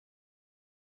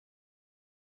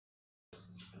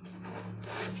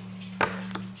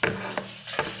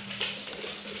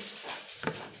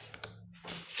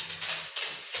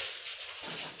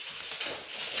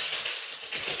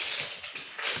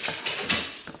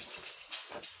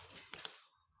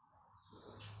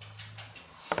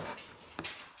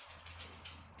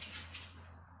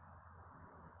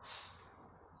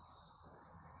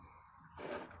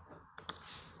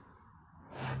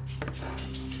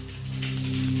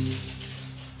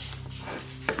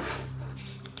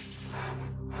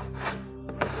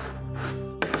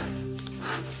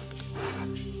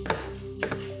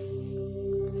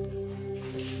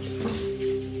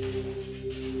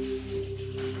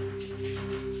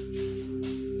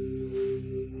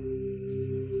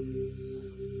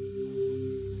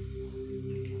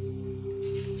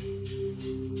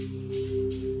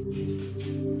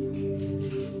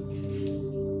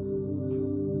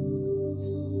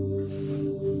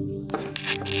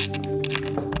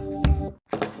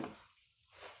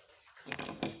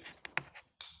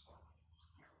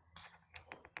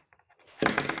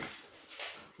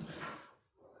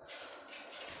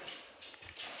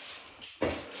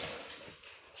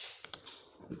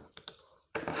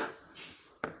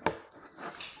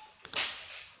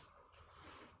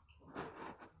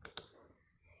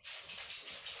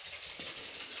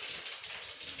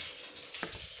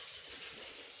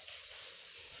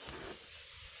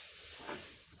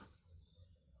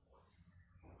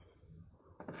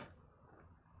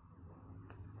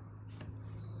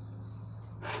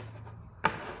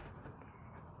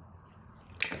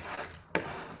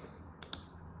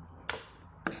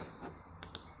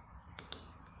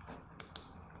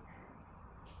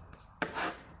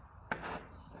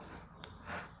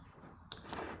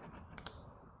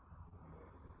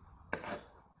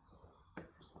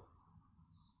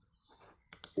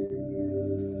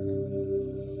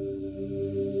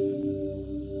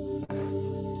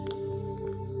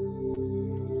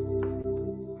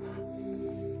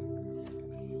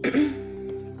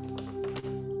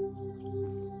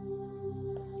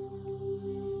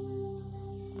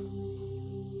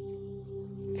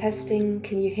Testing,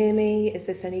 can you hear me? Is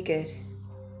this any good?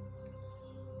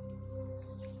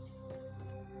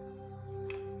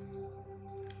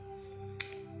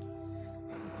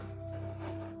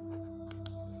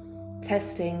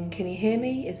 Testing, can you hear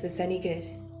me? Is this any good?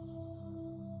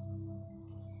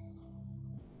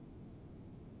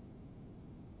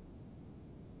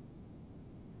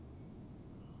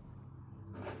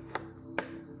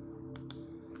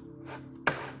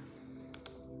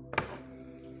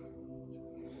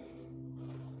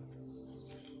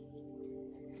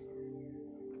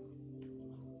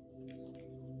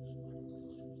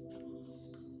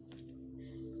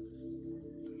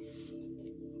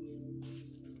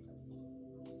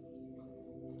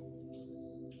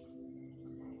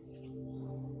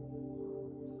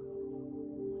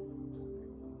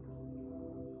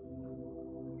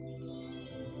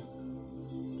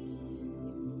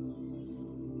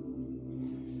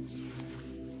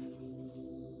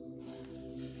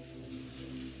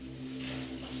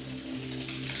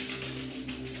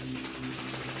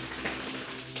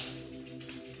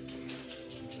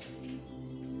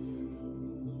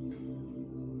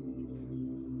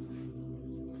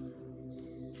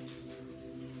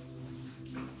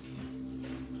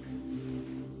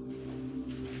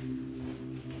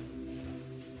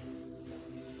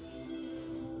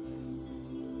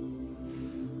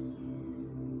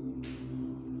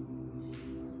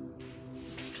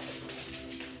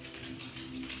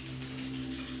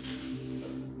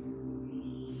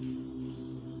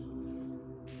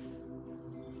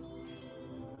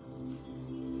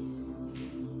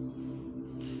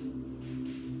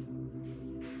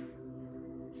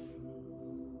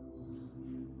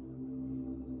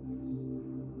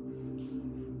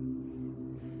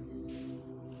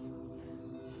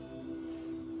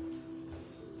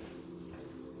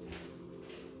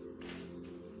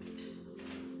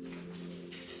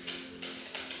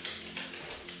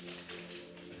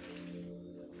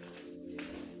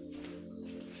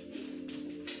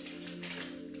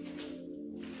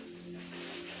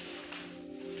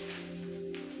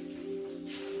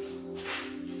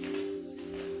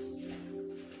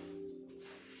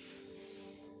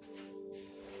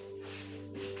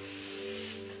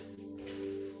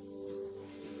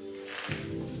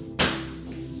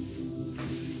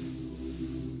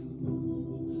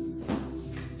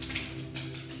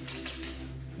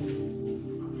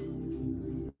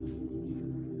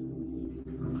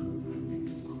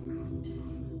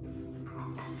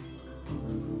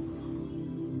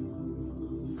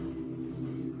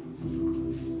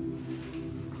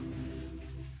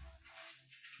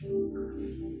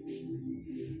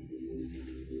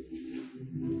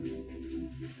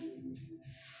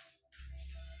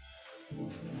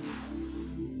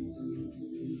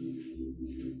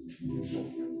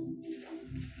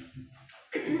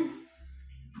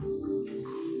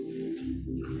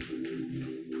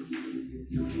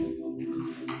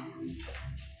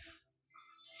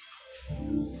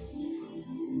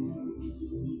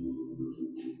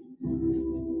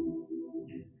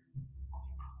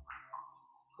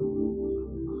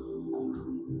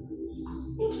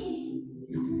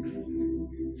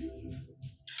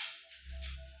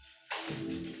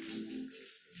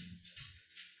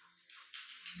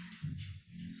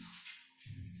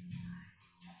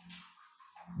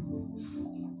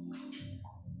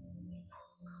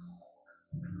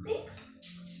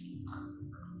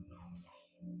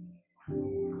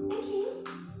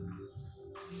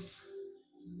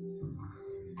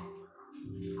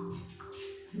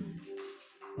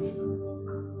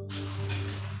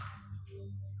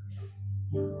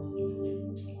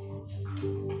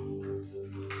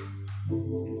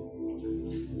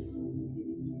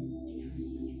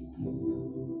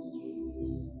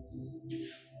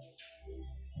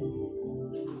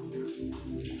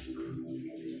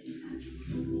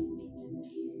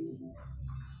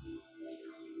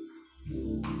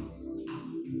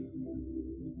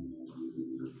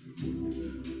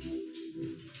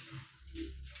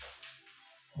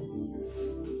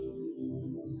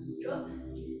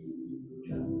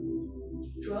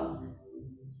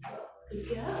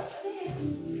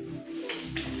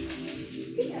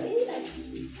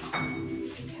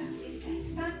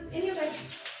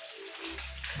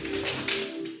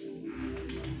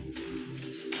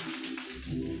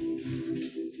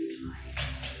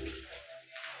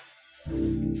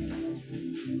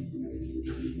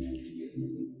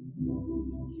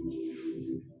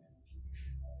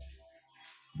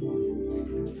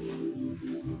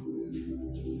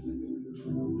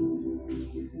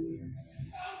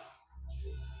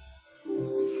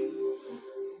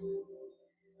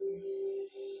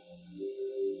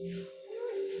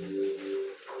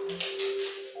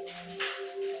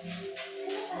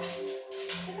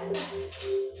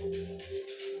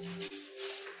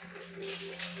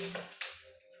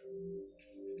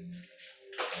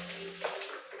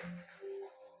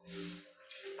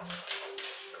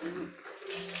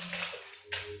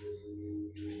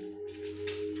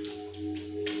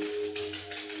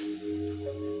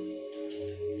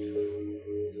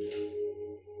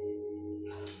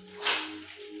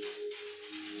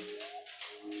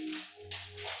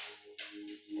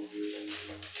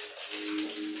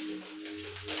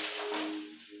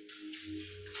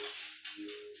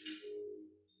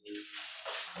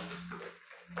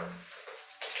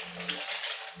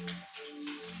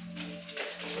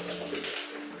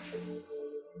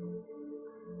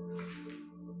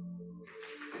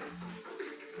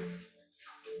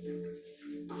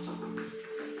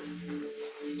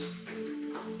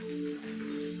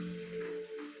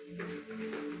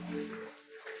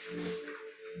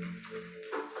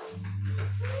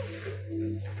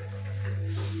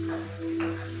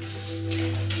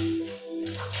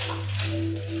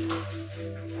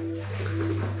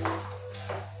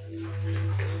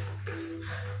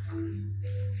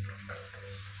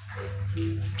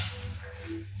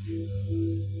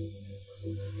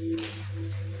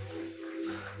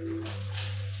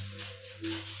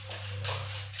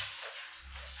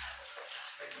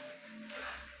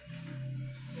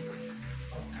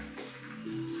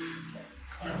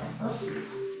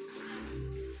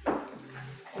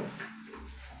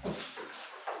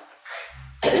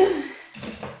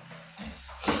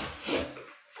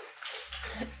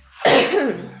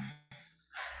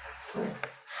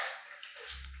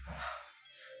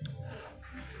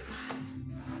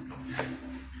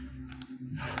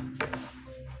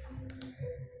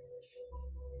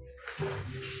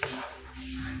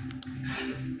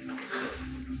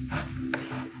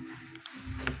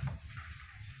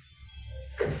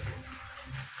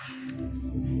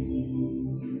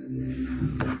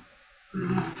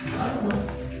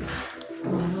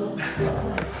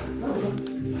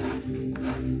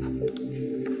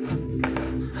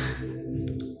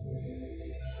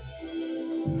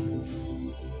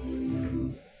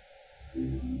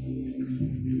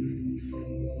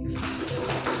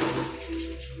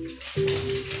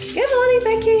 Good morning,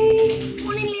 Becky.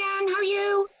 Morning, Leanne. How are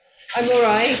you? I'm all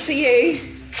right. Are you?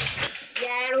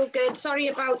 Yeah, all good. Sorry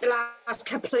about the last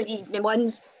couple of evening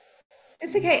ones.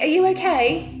 It's okay. Are you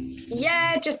okay?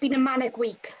 Yeah, just been a manic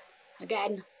week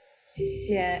again.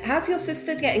 Yeah. How's your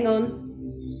sister getting on?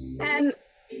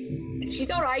 She's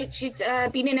all right. She's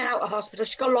been in and out of hospital.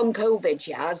 She's got long COVID.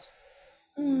 She has.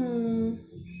 Hmm.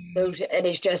 So and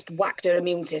it's just whacked her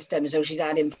immune system. So she's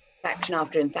had infection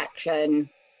after infection,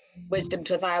 wisdom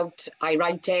tooth out,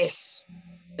 iritis.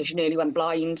 So she nearly went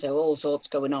blind. So all sorts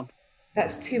going on.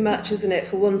 That's too much, isn't it,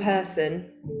 for one person?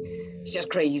 It's just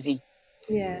crazy.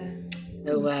 Yeah.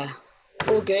 So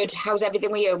all good. How's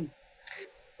everything with you?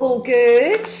 All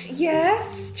good.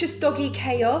 Yes. Just doggy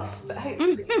chaos, but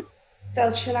hopefully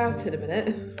they'll chill out in a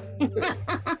minute.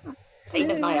 Same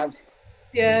as my house.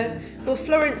 Yeah. Well,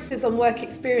 Florence is on work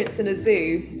experience in a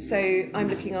zoo, so I'm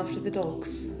looking after the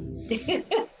dogs.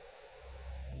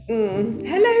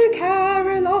 Hello,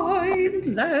 Caroline.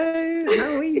 Hello,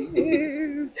 how are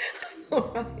you? All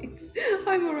right.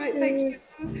 I'm all right, thank you.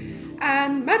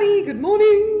 And Maddie, good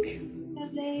morning.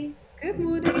 Lovely. Good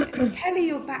morning. Kelly,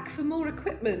 you're back for more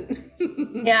equipment.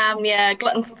 Yeah,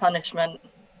 glutton for punishment.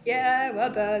 Yeah,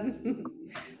 well done.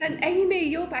 And Amy,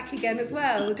 you're back again as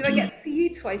well. Do I get to see you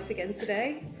twice again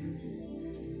today?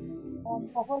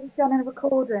 I've already done a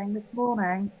recording this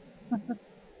morning. Oh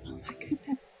my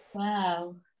goodness.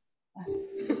 Wow.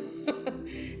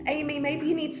 Amy, maybe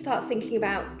you need to start thinking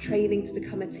about training to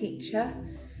become a teacher.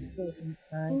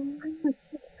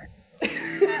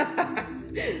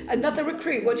 Another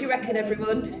recruit, what do you reckon,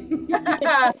 everyone?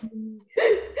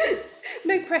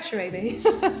 No pressure, Amy.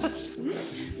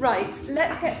 Right,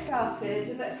 let's get started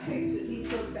and let's hope that these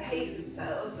dogs behave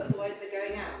themselves, otherwise they're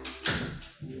going out.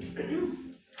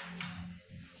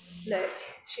 Look,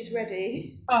 she's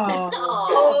ready.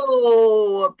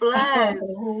 Oh, bless.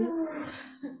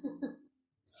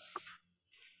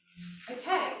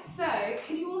 Okay, so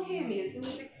can you all hear me? Is the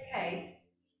music okay?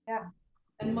 Yeah.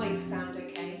 And mic sound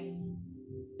okay?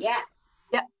 Yeah.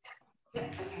 Yeah,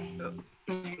 okay.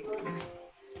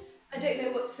 I don't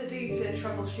know what to do to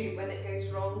troubleshoot when it goes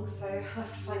wrong, so I'll have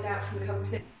to find out from the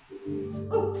company.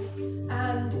 Oh,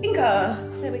 and Inga.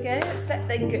 There we go. Let's let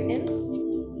Inga in.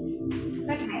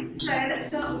 Okay, so let's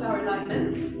start with our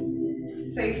alignment.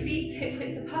 So feet hip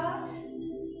width apart,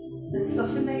 and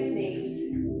soften those knees.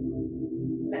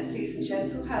 Let's do some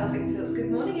gentle pelvic tilts.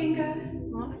 Good morning, Inga.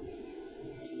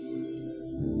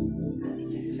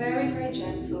 That's it. Very, very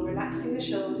gentle, relaxing the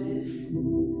shoulders.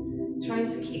 Trying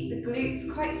to keep the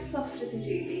glutes quite soft as you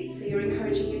do these, so you're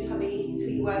encouraging your tummy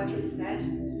to work instead.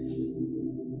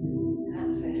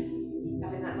 That's it.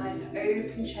 Having that nice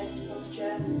open chest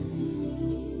posture.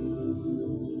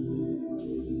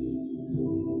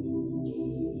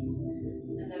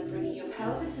 And then bringing your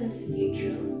pelvis into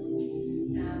neutral.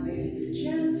 Now move into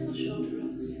gentle shoulder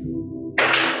rolls.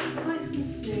 Nice and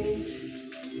smooth.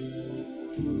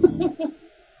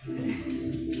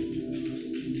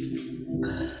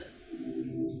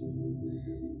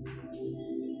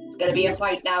 It's going to be a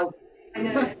fight now. I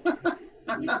know.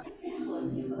 This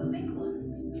one, you've got a big one.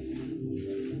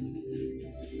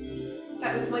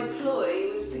 That was my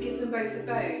ploy, was to give them both a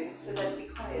bone, so they'd be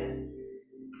quiet.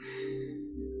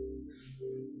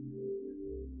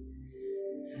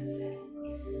 That's it.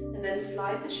 And then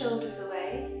slide the shoulders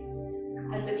away,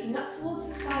 and looking up towards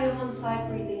the sky on one side,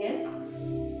 breathing in.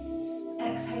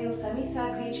 Exhale,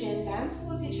 semi-circle your chin down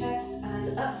towards your chest,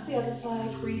 and up to the other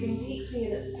side, breathing deeply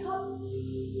in at the top,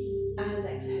 and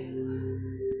exhale.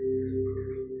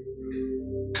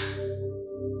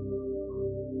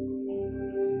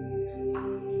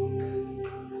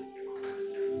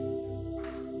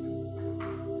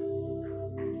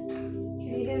 Can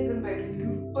you hear them both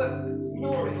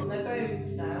gnawing on their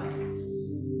bones now?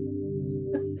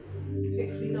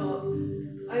 Hopefully not.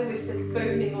 I almost said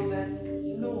boning on their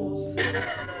gnaws.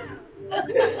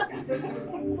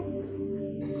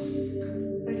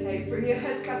 Okay, bring your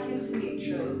heads back into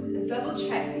neutral and double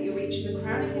check that you're reaching the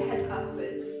crown of your head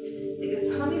upwards, that your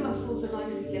tummy muscles are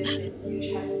nicely lifted and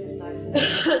your chest is nice and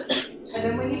lifted. And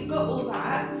then when you've got all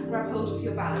that, grab hold of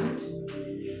your band.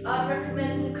 I'd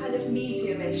recommend a kind of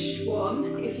medium-ish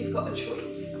one if you've got a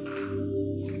choice.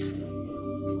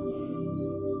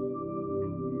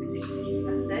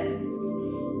 That's it.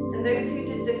 And those who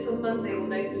did this on Monday will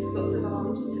notice there's lots of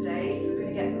arms today, so we're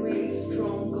going to get really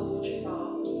strong, gorgeous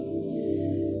arms.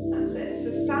 That's it. So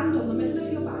stand on the middle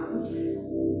of your band.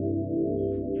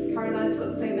 Caroline's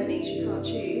got so many she can't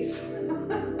choose.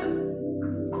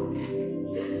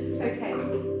 Okay,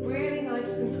 really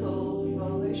nice and tall.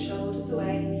 Roll those shoulders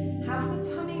away. Have the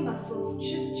tummy muscles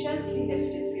just gently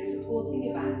lifted so you're supporting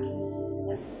your back.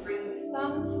 And bring the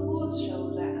thumb towards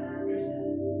shoulder and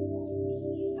return.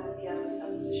 And the other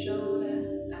thumb to shoulder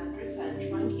and return.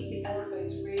 Try and keep the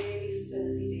elbows really still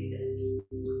as you do this.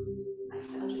 That's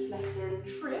it. I'll just let in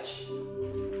Trish.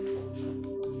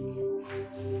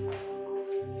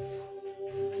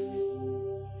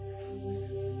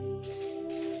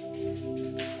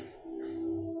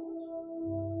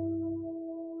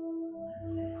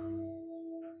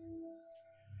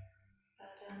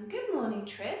 Good morning,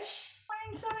 Trish.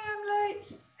 I'm sorry I'm late.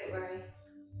 Don't worry.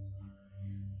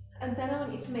 And then I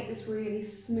want you to make this really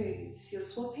smooth. So you're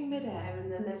swapping mid-air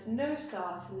and then there's no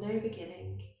start and no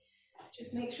beginning.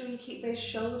 Just make sure you keep those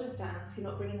shoulders down so you're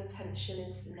not bringing the tension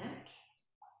into the neck.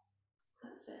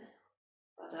 That's it.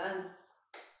 Well done.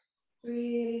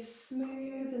 Really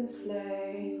smooth and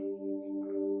slow.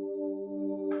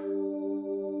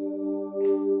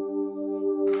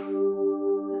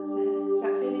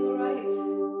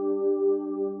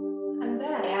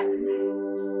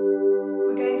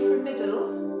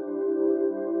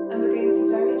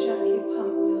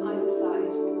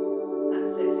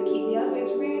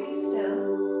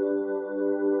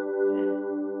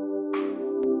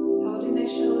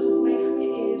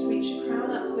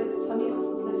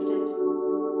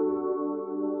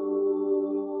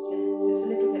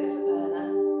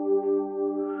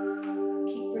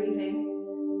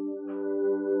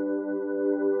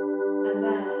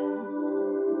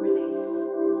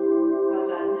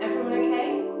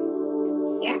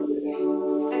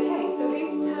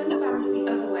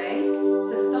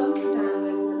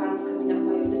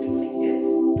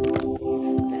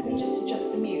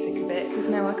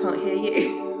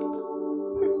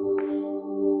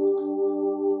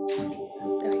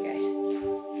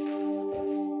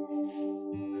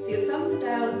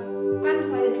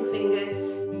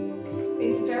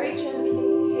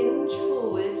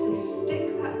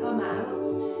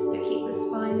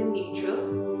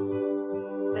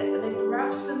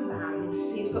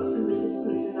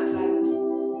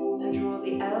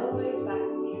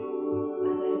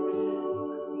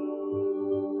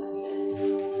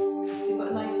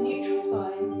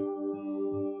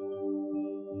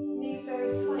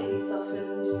 Slightly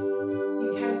softened.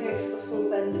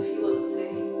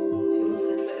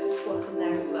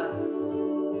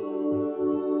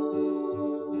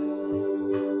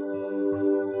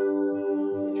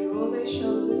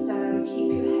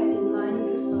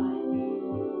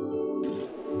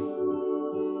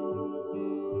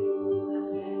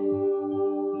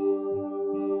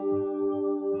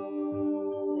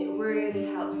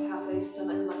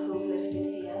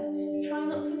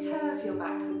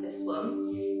 this one.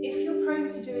 If you're prone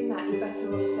to doing that, you're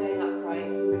better off staying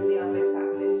upright, so bring the elbows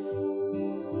backwards.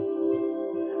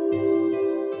 That's it.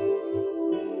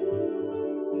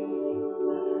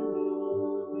 Well done.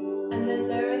 And then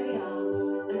lowering the arms,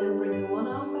 and then bringing one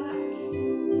arm back,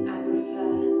 and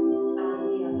return, and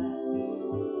the other,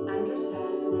 and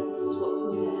return, and then swap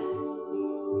them down.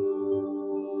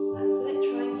 That's it.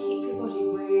 Try and keep your body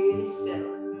really still.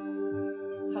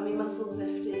 Tummy muscles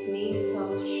lifted, knees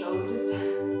soft, shoulders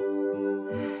down.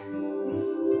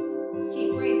 Keep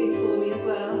breathing for me as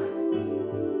well.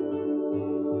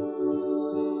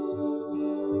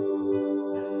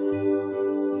 That's it.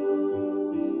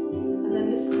 And then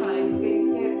this time we're going to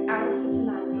go out at an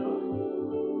angle.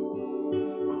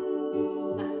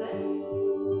 That's it.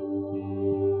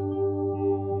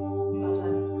 Well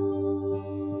done.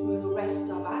 We will rest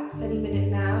our backs any minute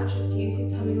now. Just use your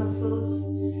tummy muscles.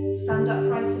 Stand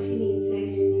upright if you need to.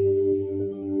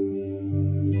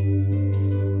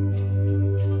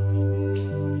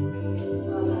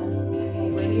 Well done. Okay,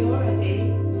 when you're ready,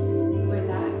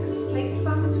 relax. Place the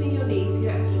band between your knees so you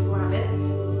don't have to grab it.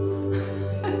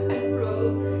 And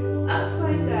roll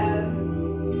upside down.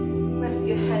 Rest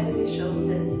your head and your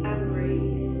shoulders and breathe.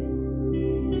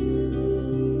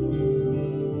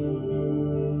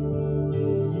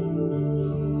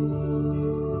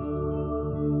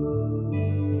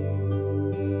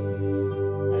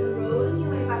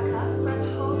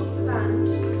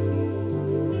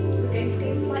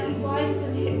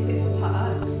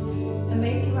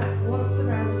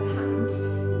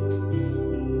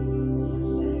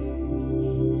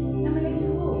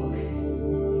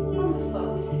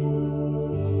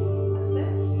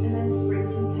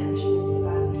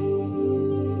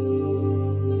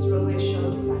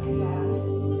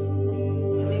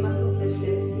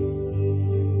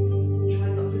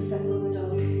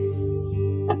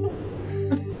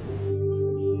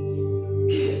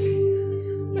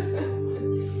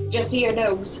 Just see your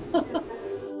nose.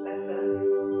 That's it.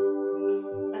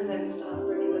 And then start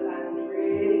bringing the band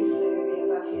really slowly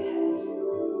above your head.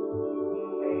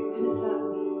 Open it up,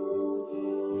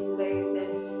 close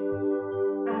it,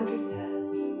 and return.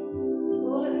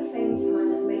 All at the same time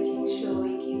as making sure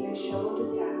you keep those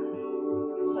shoulders down,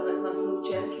 stomach muscles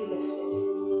gently lifted.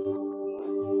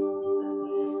 That's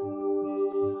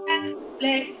it.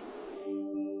 Split.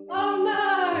 Oh no!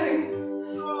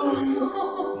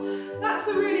 That's a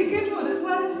really good one as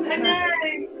well, isn't it? I know.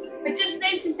 I just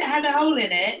noticed it had a hole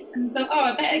in it and thought, oh,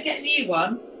 I better get a new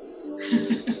one.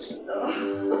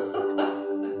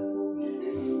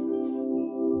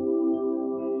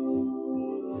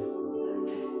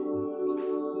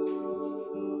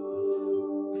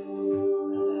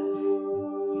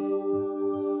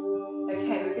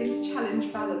 Okay, we're going to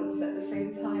challenge balance at the same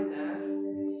time now.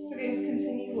 So we're going to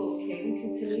continue walking,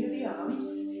 continue the arms,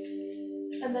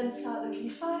 and then start looking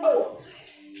side to side.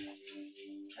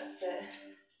 That's it.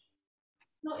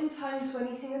 Not in time to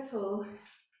anything at all.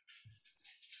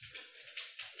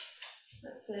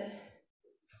 That's it.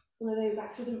 It's one of those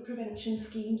accident prevention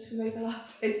schemes for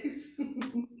mobilates.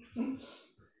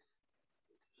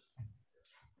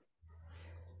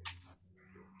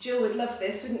 Jill would love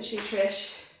this, wouldn't she,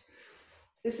 Trish?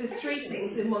 This is 3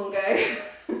 things in one go.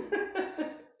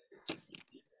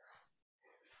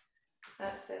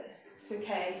 That's it.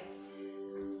 Okay.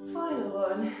 Final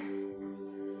one.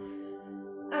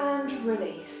 And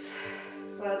release.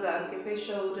 Well done. Give those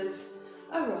shoulders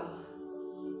a roll.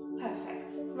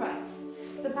 Perfect. Right.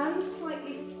 The band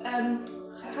slightly,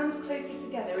 hands closer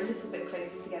together, a little bit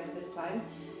closer together this time.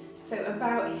 So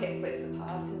about hip width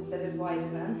apart instead of wider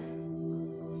than.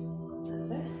 That's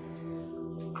it.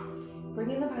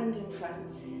 Bringing the band in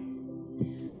front.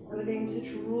 And we're going to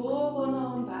draw one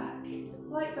arm back,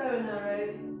 like bow and arrow,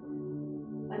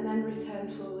 and then return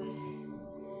forward.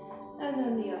 And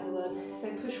then the other one. So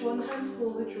push one hand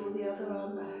forward, draw the other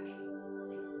arm back.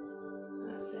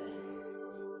 That's it.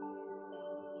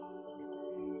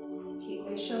 Keep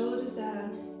those shoulders down.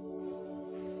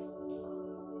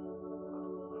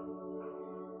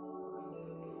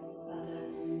 Well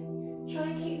done. Try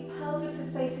and keep the pelvis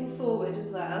is facing forward as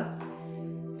well.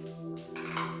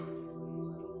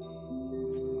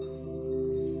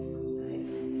 Right.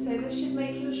 So this should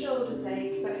make your shoulders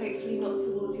ache, but hopefully not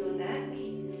towards your neck.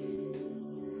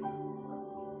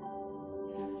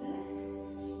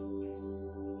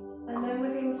 And then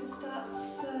we're going to start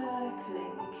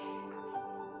circling.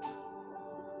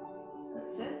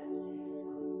 That's it.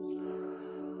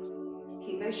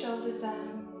 Keep those shoulders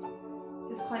down.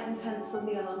 This is quite intense on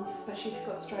the arms, especially if you've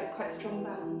got quite a strong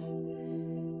band.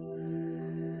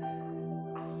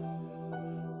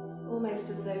 Almost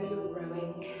as though you're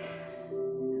rowing.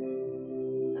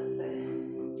 That's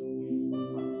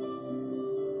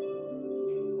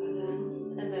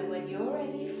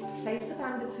place the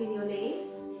band between your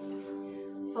knees.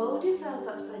 Fold yourselves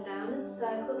upside down and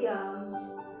circle the arms.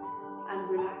 And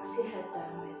relax your head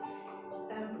downwards.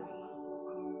 And breathe.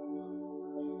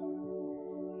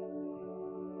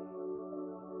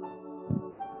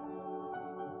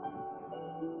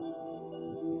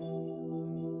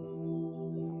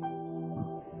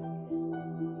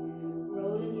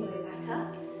 Rolling your way back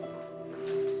up.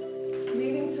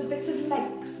 Moving to a bit of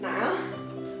legs now.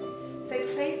 So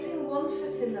placing one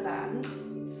foot in the band.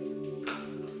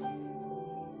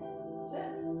 That's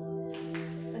it.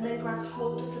 And then grab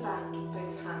hold of the band with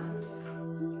both hands.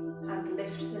 And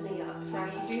lift the knee up. Now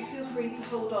you do feel free to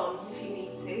hold on if you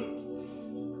need to.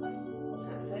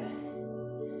 That's it.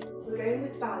 So we're going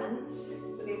with balance.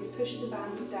 We're going to push the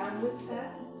band downwards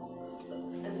first.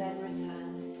 And then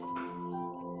return.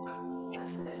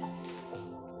 That's it.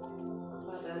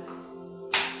 Well done.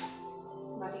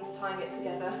 Maddie's tying it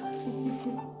together.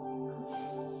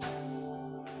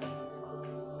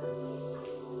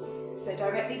 So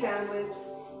directly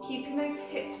downwards, keeping those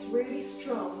hips really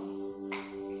strong.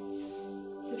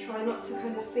 So try not to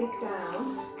kind of sink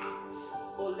down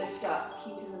or lift up,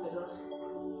 keep in the middle.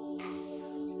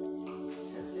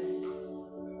 That's it.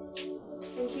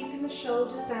 And keeping the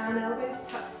shoulders down, elbows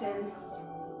tucked in.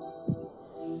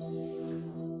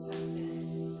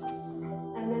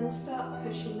 And then start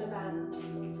pushing the band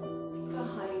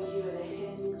behind you in a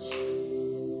hinge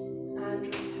and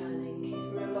returning.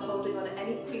 Remember holding on at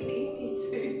any point that you need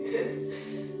to.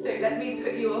 Don't let me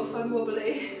put you off, I'm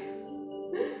wobbly.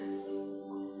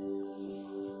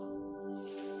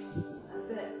 That's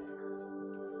it.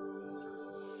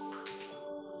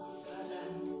 Well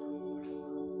done.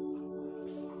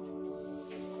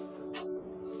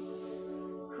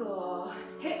 Cool.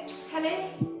 Hips, Kelly?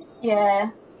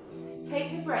 Yeah. Take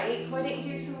a break. Why don't you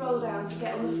do some roll downs,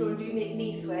 get on the floor and do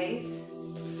knee sways.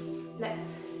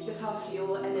 Let's look after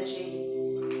your energy.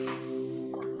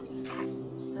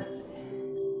 That's it.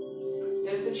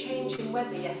 There was a change in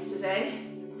weather yesterday,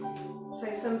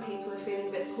 so some people are feeling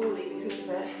a bit poorly because of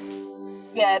it.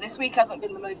 Yeah, this week hasn't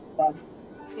been the most fun.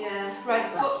 Yeah, right,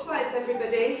 swap sides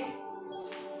everybody.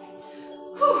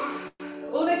 Whew.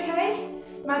 All okay?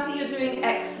 Maddie, you're doing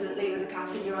excellently with the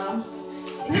cat in your arms.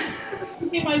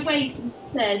 Do my weight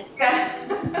instead. Yeah.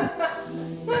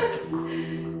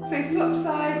 So swap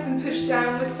sides and push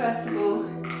downwards first of all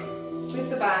with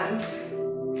the band.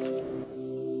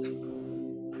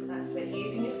 That's it,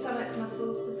 using your stomach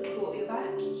muscles to support your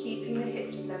back, keeping the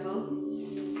hips level.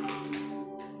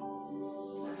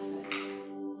 That's it.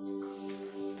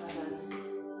 Well done.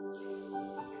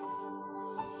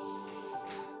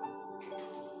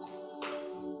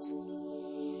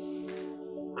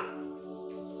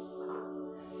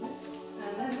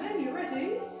 And then when you're ready,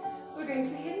 we're going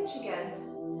to hinge again.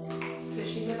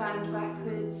 Pushing the band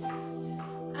backwards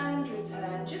and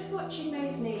return. Just watching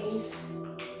those knees.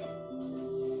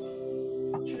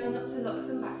 Try not to lock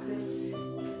them backwards.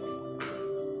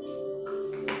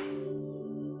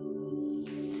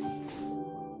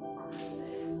 That's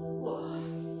it. Whoa.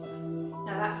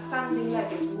 Now that standing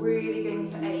leg is really going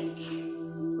to ache.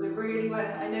 We're really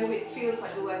working, I know it feels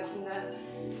like we're working the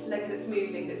leg that's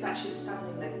moving, but it's actually the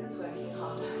standing leg that's working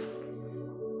harder.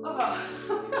 Oh,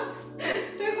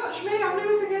 don't watch me, I'm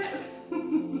losing it.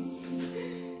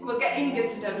 We'll get Inga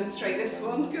to demonstrate this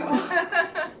one, go on.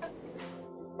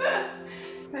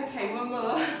 Okay, one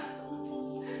more.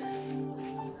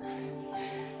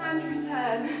 And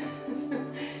return.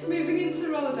 Moving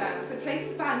into roll down, so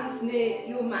place the bands near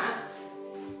your mat,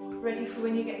 ready for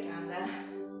when you get down there.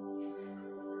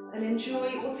 And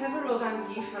enjoy whatever roll downs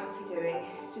you fancy doing.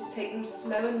 Just take them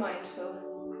slow and mindful.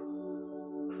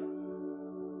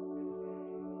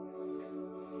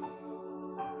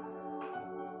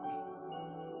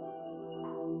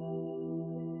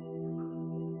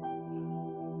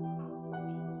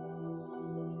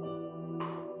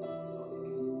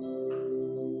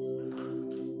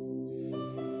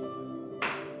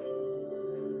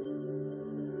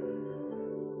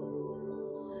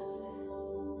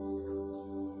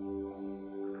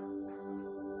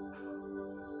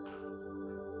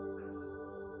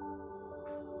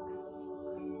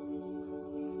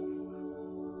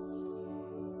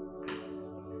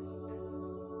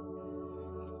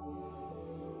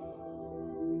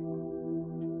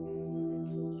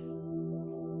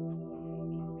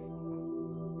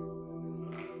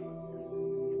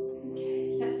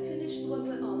 Let's finish the one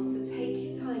we're on, so take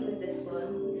your time with this one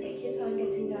and take your time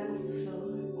getting down to the floor.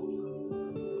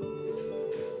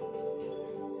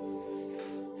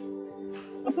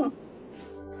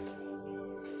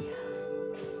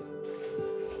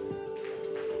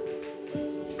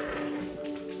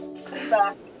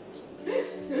 Back.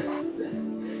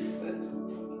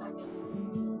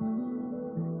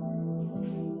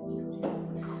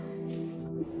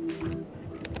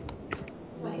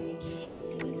 Right, Binky.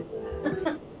 You need to relax.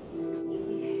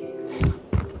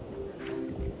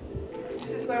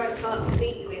 This is where I start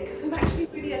sneezing because I'm actually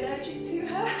really allergic to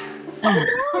her.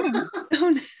 Oh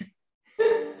no.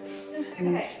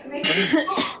 Okay, so make sure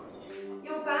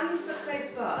your bands are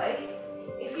close by.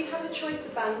 If you have a choice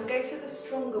of bands, go for the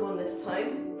stronger one this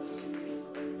time.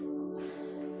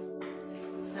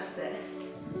 That's it.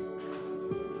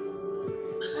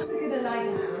 And we're going to lie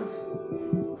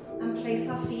down and place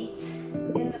our feet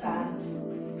in the band.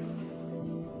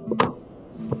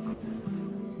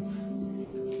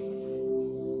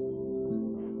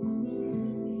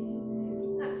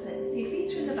 That's it. So your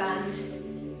feet are in the band,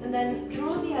 and then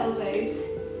draw the elbows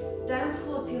down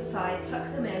towards your side,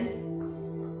 tuck them in.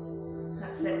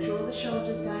 That's it. Draw the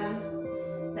shoulders down.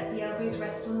 Let the elbows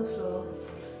rest on the floor.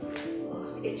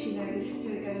 Oh, itchy nose.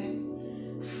 Here we go.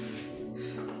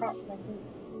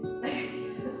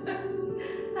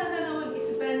 And then I want you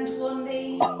to bend one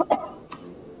knee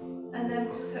and then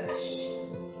push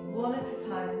one at a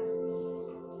time.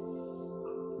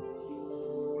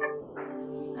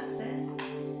 That's it.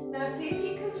 Now see if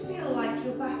you can feel like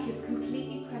your back is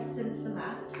completely pressed into the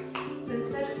mat. So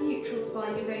instead of neutral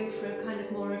spine, you're going for a kind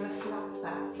of more of a flat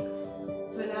back.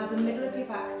 So allow the middle of your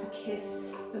back to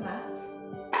kiss the mat.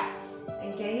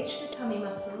 Engage the tummy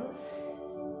muscles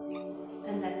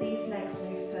and let these legs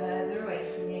move further away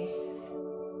from you.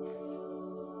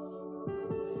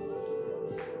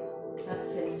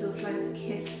 That's it, still trying to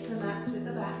kiss the mat with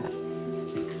the back.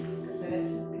 So it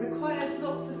requires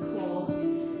lots of core.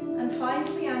 And find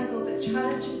the angle that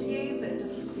challenges you but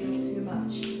doesn't feel too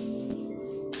much.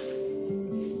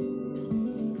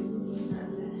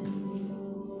 That's it.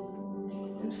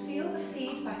 And feel the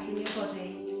feedback in your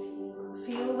body.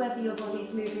 Feel whether your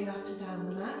body's moving up and down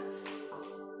the mat.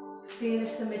 Feel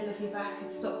if the middle of your back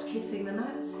has stopped kissing the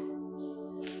mat.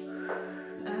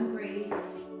 And breathe.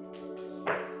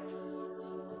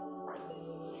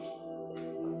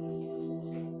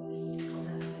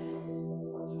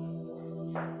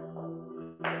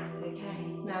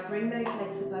 Now bring those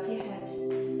legs above your head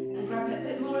and grab a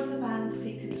bit more of the band so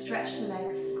you can stretch the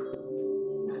legs.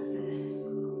 That's it.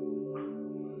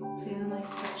 Feel a nice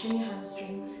stretch in your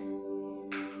hamstrings.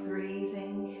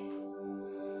 Breathing.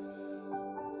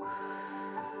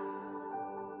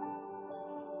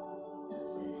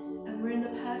 That's it. And we're in the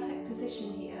perfect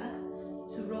position here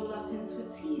to roll up into a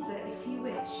teaser if you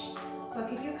wish. So I'll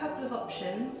give you a couple of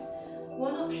options.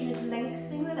 One option is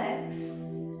lengthening the legs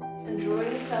and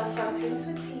drawing yourself up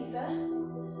into a teaser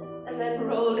and then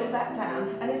roll it back down.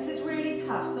 And it is really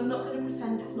tough, so I'm not going to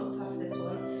pretend it's not tough, this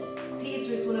one.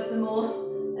 Teaser is one of the more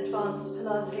advanced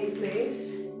Pilates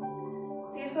moves.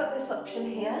 So you've got this option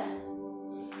here.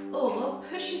 Or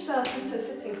push yourself into a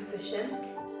sitting position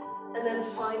and then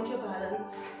find your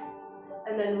balance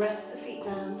and then rest the feet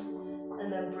down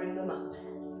and then bring them up.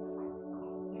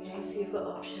 Okay, so you've got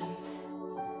options.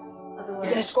 Otherwise,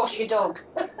 You're going to squash your dog.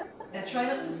 Yeah, try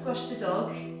not to squash the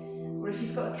dog, or if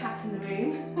you've got a cat in the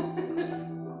room.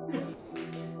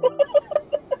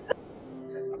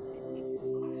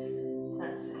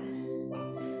 That's it.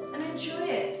 And enjoy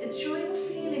it. Enjoy the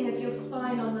feeling of your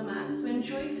spine on the mat. So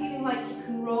enjoy feeling like you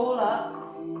can roll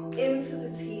up into the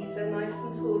teaser, nice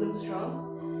and tall and strong.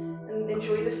 And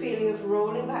enjoy the feeling of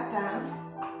rolling back down.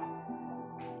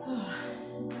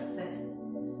 That's it.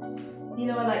 You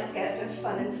know I like to get a bit of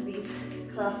fun into these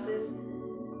classes.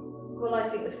 Well, I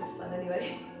think this is fun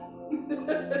anyway.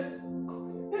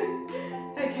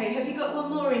 Okay, have you got one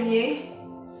more in you?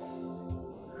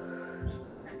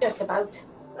 Just about.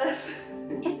 That's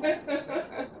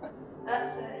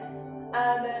it.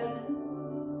 And then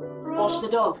Wash the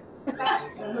dog.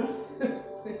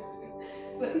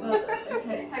 Well,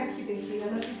 okay, thank you, Binky. I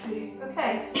love you too.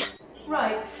 Okay,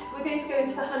 right, we're going to go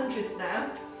into the hundreds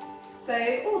now. So,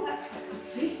 oh, that's quite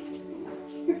comfy.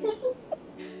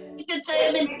 You're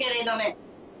determined to get in on it.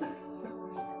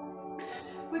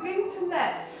 We're going to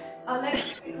let our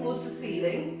legs go towards the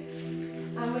ceiling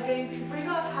and we're going to bring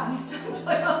our hands down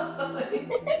by our sides.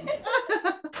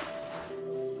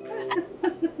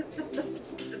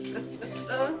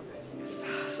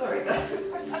 Sorry guys.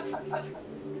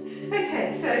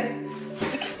 Okay, so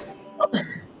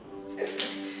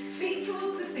feet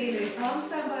towards the ceiling, arms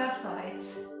down by our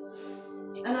sides.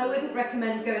 And I wouldn't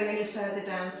recommend going any further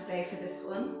down today for this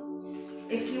one.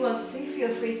 If you want to, feel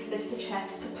free to lift the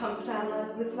chest to pump down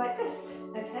outwards like this,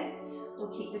 okay? Or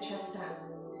keep the chest down.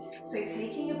 So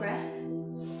taking a breath,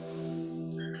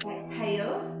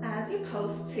 exhale as you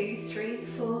pulse 2, 3,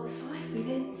 4, 5, breathe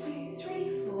in, 2,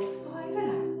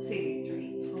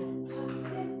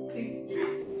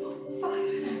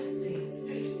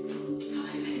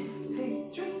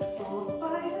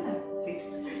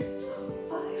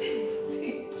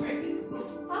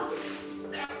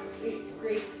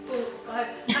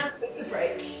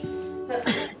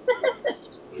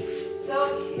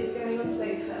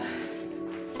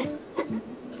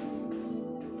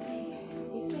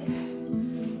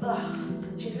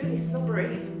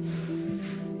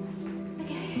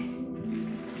 Okay.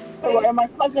 Oh, well, my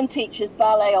cousin teaches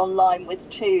ballet online with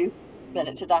 2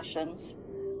 miniature Dachshunds.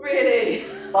 Really?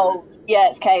 Oh, yeah,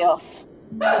 it's chaos.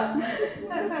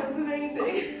 That sounds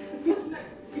amazing.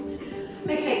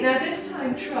 Okay, now this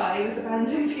time try with the band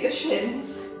over your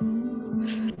shins.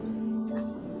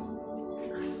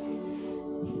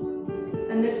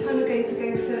 And this time we're going to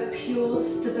go for pure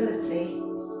stability.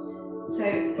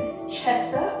 So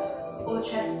chest up or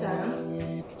chest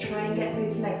down. Try and get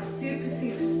those legs super,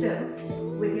 super still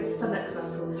with your stomach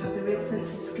muscles. Have the real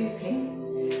sense of scooping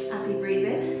as you breathe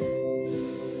in.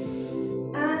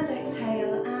 And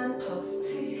exhale and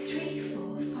pulse. 2, 3,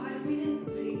 4, 5. Breathe in.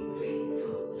 2, 3,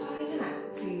 4, 5 and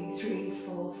out. 2, 3,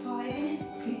 4, 5 and in.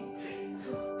 2, 3,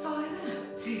 4, 5 and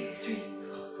out. 2, 3,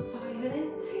 4, 5 and in.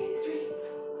 2, 3,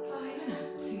 4, 5 and out.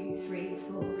 2, 3,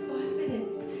 4, 5 and in.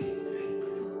 2, 3,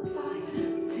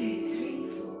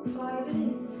 4, 5 and out. 2, 3, 4, 5 and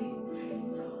in. 2, 3,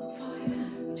 4, 5 and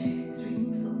out. 2, 3,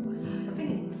 4, 5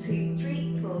 and in. 2,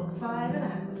 3, 4, 5 and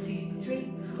out. 2, 3,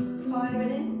 4, 5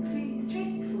 and in. 2,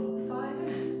 3, 4, 5 and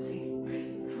out. 2, 3,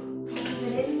 4, 5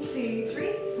 and in. 2,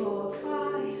 3, 4, 5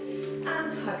 and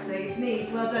hug those knees.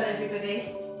 Well done, everybody.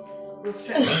 We'll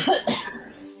stretch.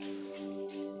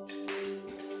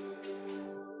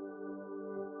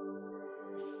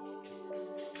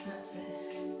 That's it.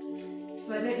 So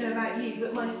I don't know about you,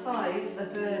 but my thighs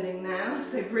are burning now.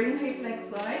 So bring those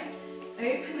legs wide,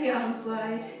 open the arms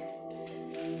wide,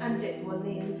 and dip one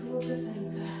knee in towards the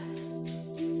centre.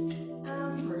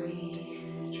 And breathe.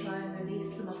 Try and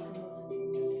release the muscles.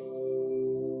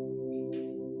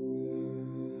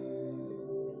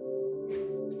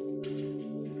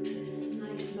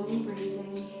 Nice long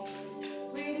breathing.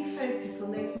 Really focus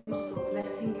on those muscles,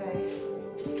 letting go.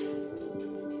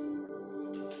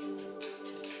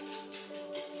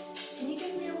 Can you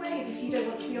give me a wave if you don't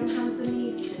want to be on hands and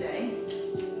knees today?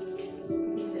 Just give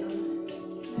me a little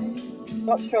no.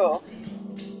 Not sure.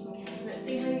 Okay, let's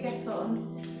see how you get on.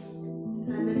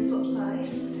 And then swap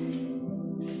sides.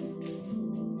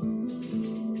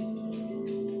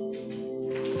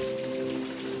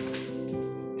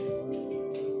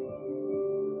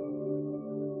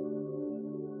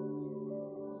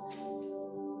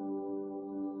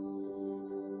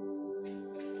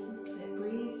 That's it,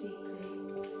 breathe deeply.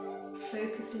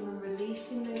 Focusing on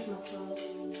releasing those muscles.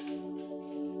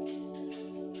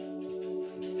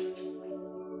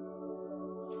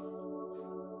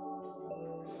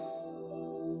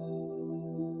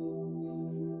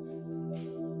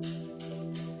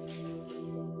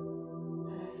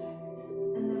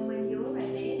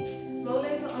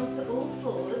 Onto all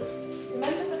fours.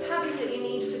 Remember the padding that you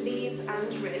need for knees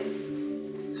and wrists.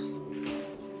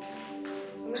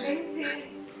 And we're going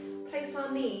to place our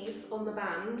knees on the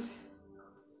band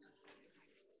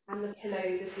and the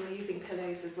pillows if you're using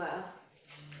pillows as well.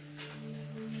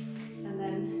 And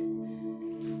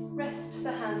then rest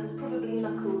the hands, probably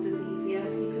knuckles is easier,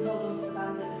 so you can hold onto the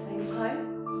band at the same time.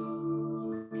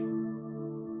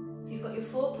 So you've got your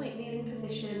 4-point kneeling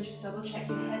position, just double check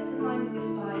your head's in line with your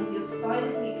spine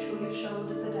is neutral, your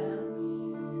shoulders are down.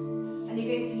 And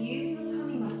you're going to use your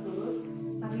tummy muscles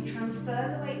as we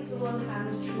transfer the weight to one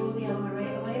hand, draw the elbow away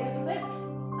a little bit,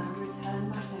 and return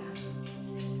back down.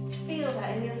 Feel that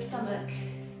in your stomach.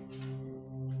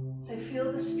 So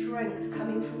feel the strength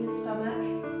coming from your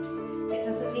stomach. It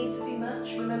doesn't need to be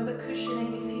much. Remember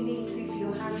cushioning if you need to for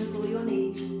your hands or your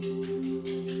knees.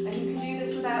 And you can do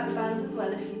this without the band as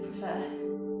well if you prefer.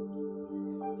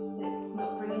 So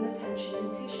not bringing the tension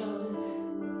into your shoulders.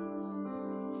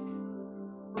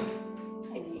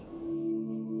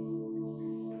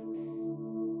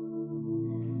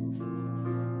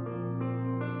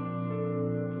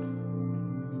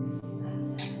 That's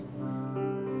it.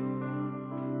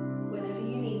 Whenever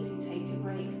you need to, take a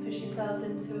break. Push yourselves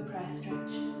into a prayer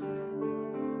stretch.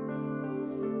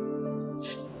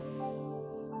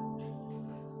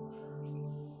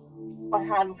 My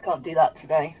hands can't do that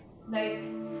today. No,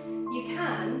 you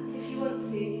can, if you want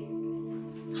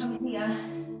to, come here.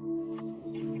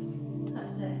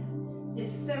 That's it.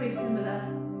 It's very similar,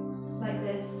 like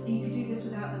this. You could do this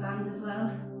without the band as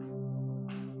well.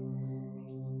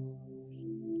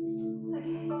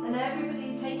 Okay, and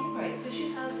everybody take a break. Push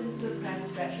yourselves into a prayer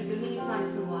stretch with your knees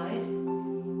nice and wide.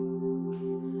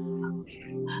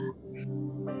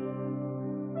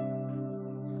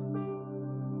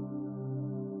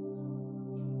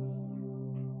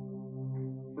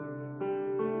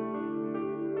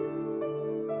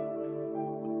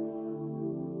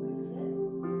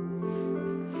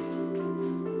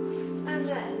 And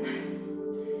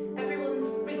then,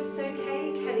 everyone's wrists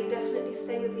okay? Kelly, definitely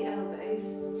stay with the elbows.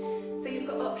 So you've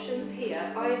got options here,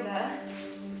 either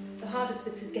hardest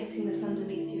bit is getting this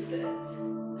underneath your foot.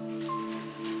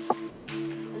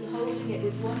 And holding it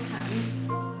with one hand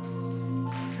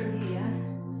from here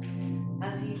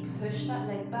as you push that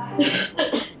leg back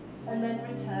and then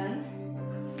return.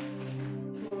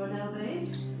 More on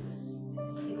elbows.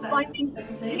 Exactly.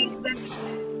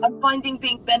 I'm finding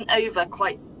being bent over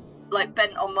quite, like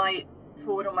bent on my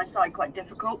forward on my side, quite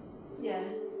difficult. Yeah.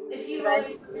 If you roll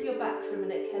to your back for a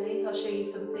minute, Kelly, I'll show you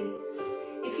something.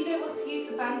 If you don't want to use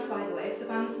the band, by the way, if the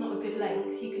band's not a good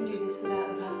length, you can do this without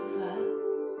the band as well.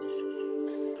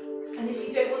 And if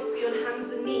you don't want to be on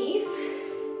hands and knees,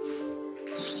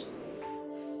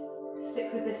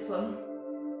 stick with this one.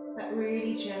 That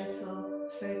really gentle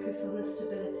focus on the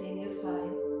stability in your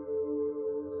spine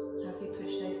as you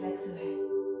push those legs away.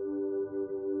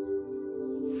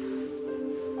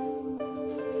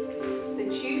 So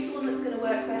choose the one that's going to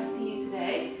work best for you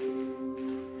today.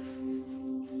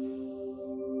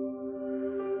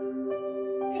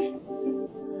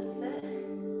 That's it.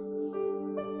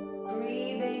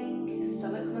 Breathing,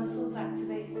 stomach muscles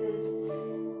activated.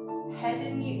 Head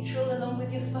in neutral along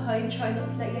with your spine. Try not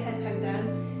to let your head hang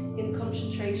down in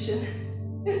concentration.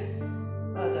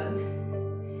 Well done.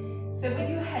 So with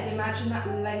your head, imagine that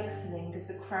lengthening of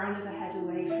the crown of the head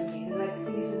away from you, the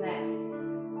lengthening of the neck.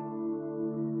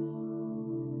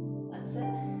 That's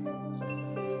it.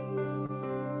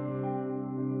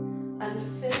 And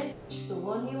finish the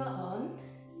one you are on.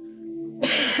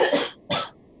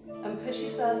 And push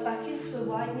yourselves back into a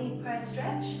wide knee prayer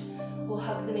stretch, or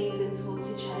hug the knees in towards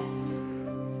your chest.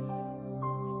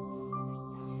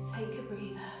 Take a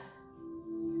breather.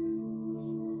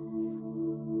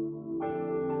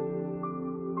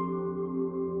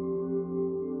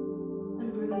 And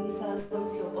bringing yourselves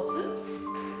onto your bottoms.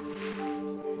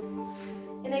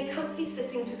 In a comfy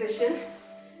sitting position.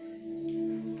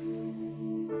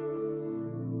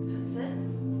 That's it.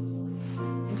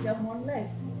 You've done one leg.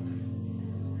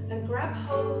 And grab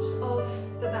hold of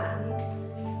the band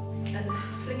and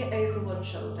fling it over one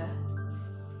shoulder.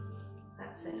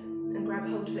 That's it. And grab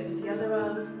hold of it with the other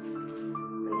arm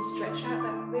and stretch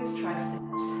out those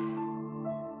triceps.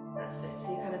 That's it. So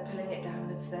you're kind of pulling it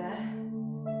downwards there.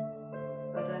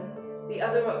 Well done. The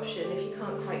other option, if you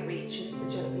can't quite reach, is to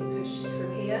gently push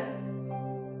from here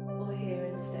or here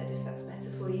instead, if that's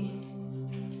better for you.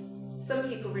 Some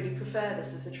people really prefer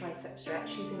this as a tricep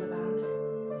stretch using the band.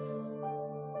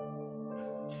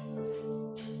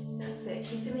 That's it,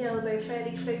 keeping the elbow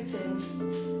fairly close in,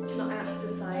 not out to the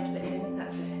side but in,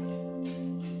 that's it.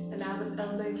 Allow the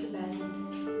elbow to bend.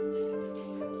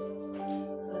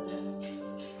 Well done.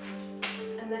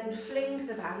 And then fling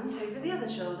the band over the other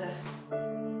shoulder.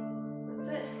 That's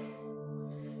it.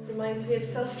 Reminds me of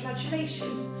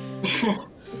self-flagellation.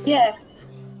 Yes.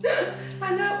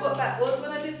 I know what that was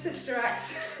when I did Sister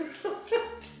Act.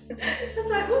 I was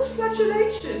like, what's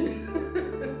flagellation?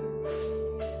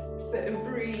 Sit and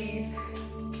breathe.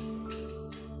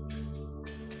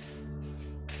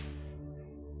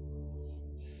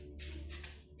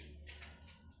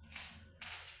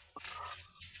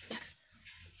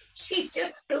 She's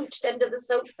just scrooched under the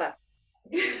sofa.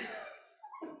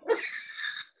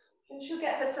 And she'll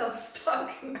get herself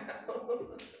stuck now.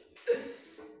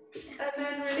 And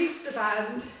then release the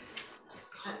band.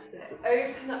 That's it.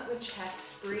 Open up the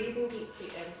chest, breathing deeply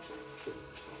in.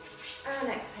 And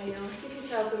exhale. Give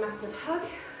yourselves a massive hug.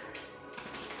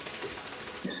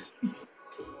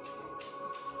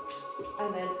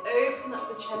 And then open up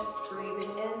the chest,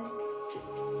 breathing in.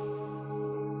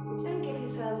 And give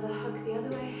yourselves a hug the other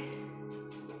way.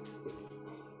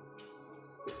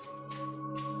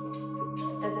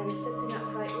 And then sitting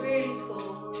upright really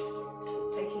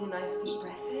tall, taking a nice deep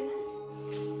breath in.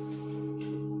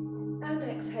 And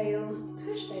exhale,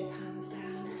 push those hands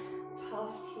down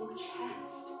past your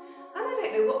chest. And I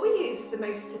don't know what we used the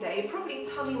most today, probably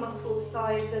tummy muscles,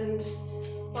 thighs and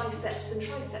biceps and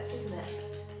triceps, isn't it?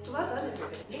 So well done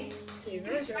everybody.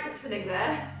 Good strengthening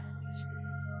there.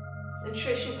 And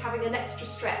Trish is having an extra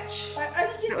stretch. I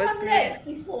only did one leg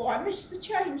before, I missed the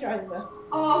changeover.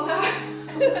 Oh no!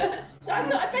 So I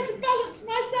thought I'd better balance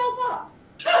myself up.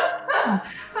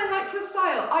 I like your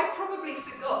style. I probably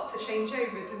forgot to change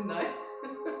over, didn't I?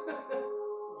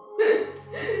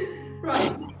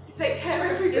 Right, take care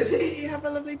everybody. You have a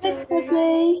lovely day. See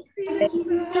you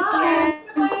later. Bye.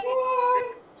 Bye.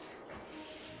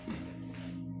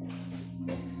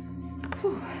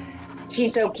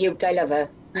 She's so cute, I love her.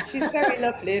 She's very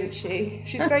lovely, isn't she?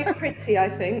 She's very pretty, I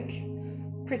think.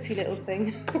 Pretty little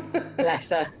thing. Bless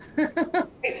her.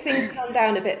 Hope things calm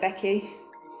down a bit, Becky.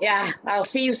 Yeah, I'll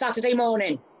see you Saturday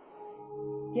morning.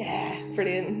 Yeah,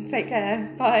 brilliant. Take care.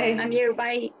 Bye. And you,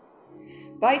 bye.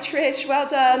 Bye, Trish. Well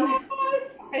done.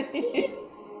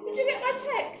 Did you get my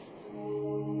text?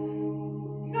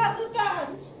 About the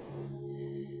band?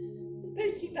 The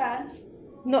booty band?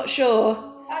 Not sure.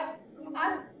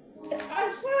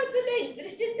 I followed the link, but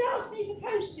it didn't ask me for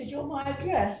postage or my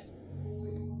address.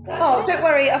 So Oh, don't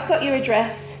worry, I've got your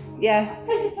address. Yeah. I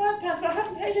paid £5, but I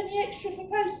haven't paid any extra for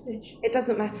postage. It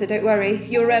doesn't matter, don't worry. It's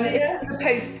in the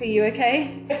post to you,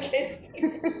 okay? Okay.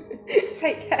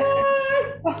 Take care.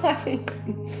 Bye.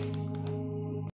 Bye.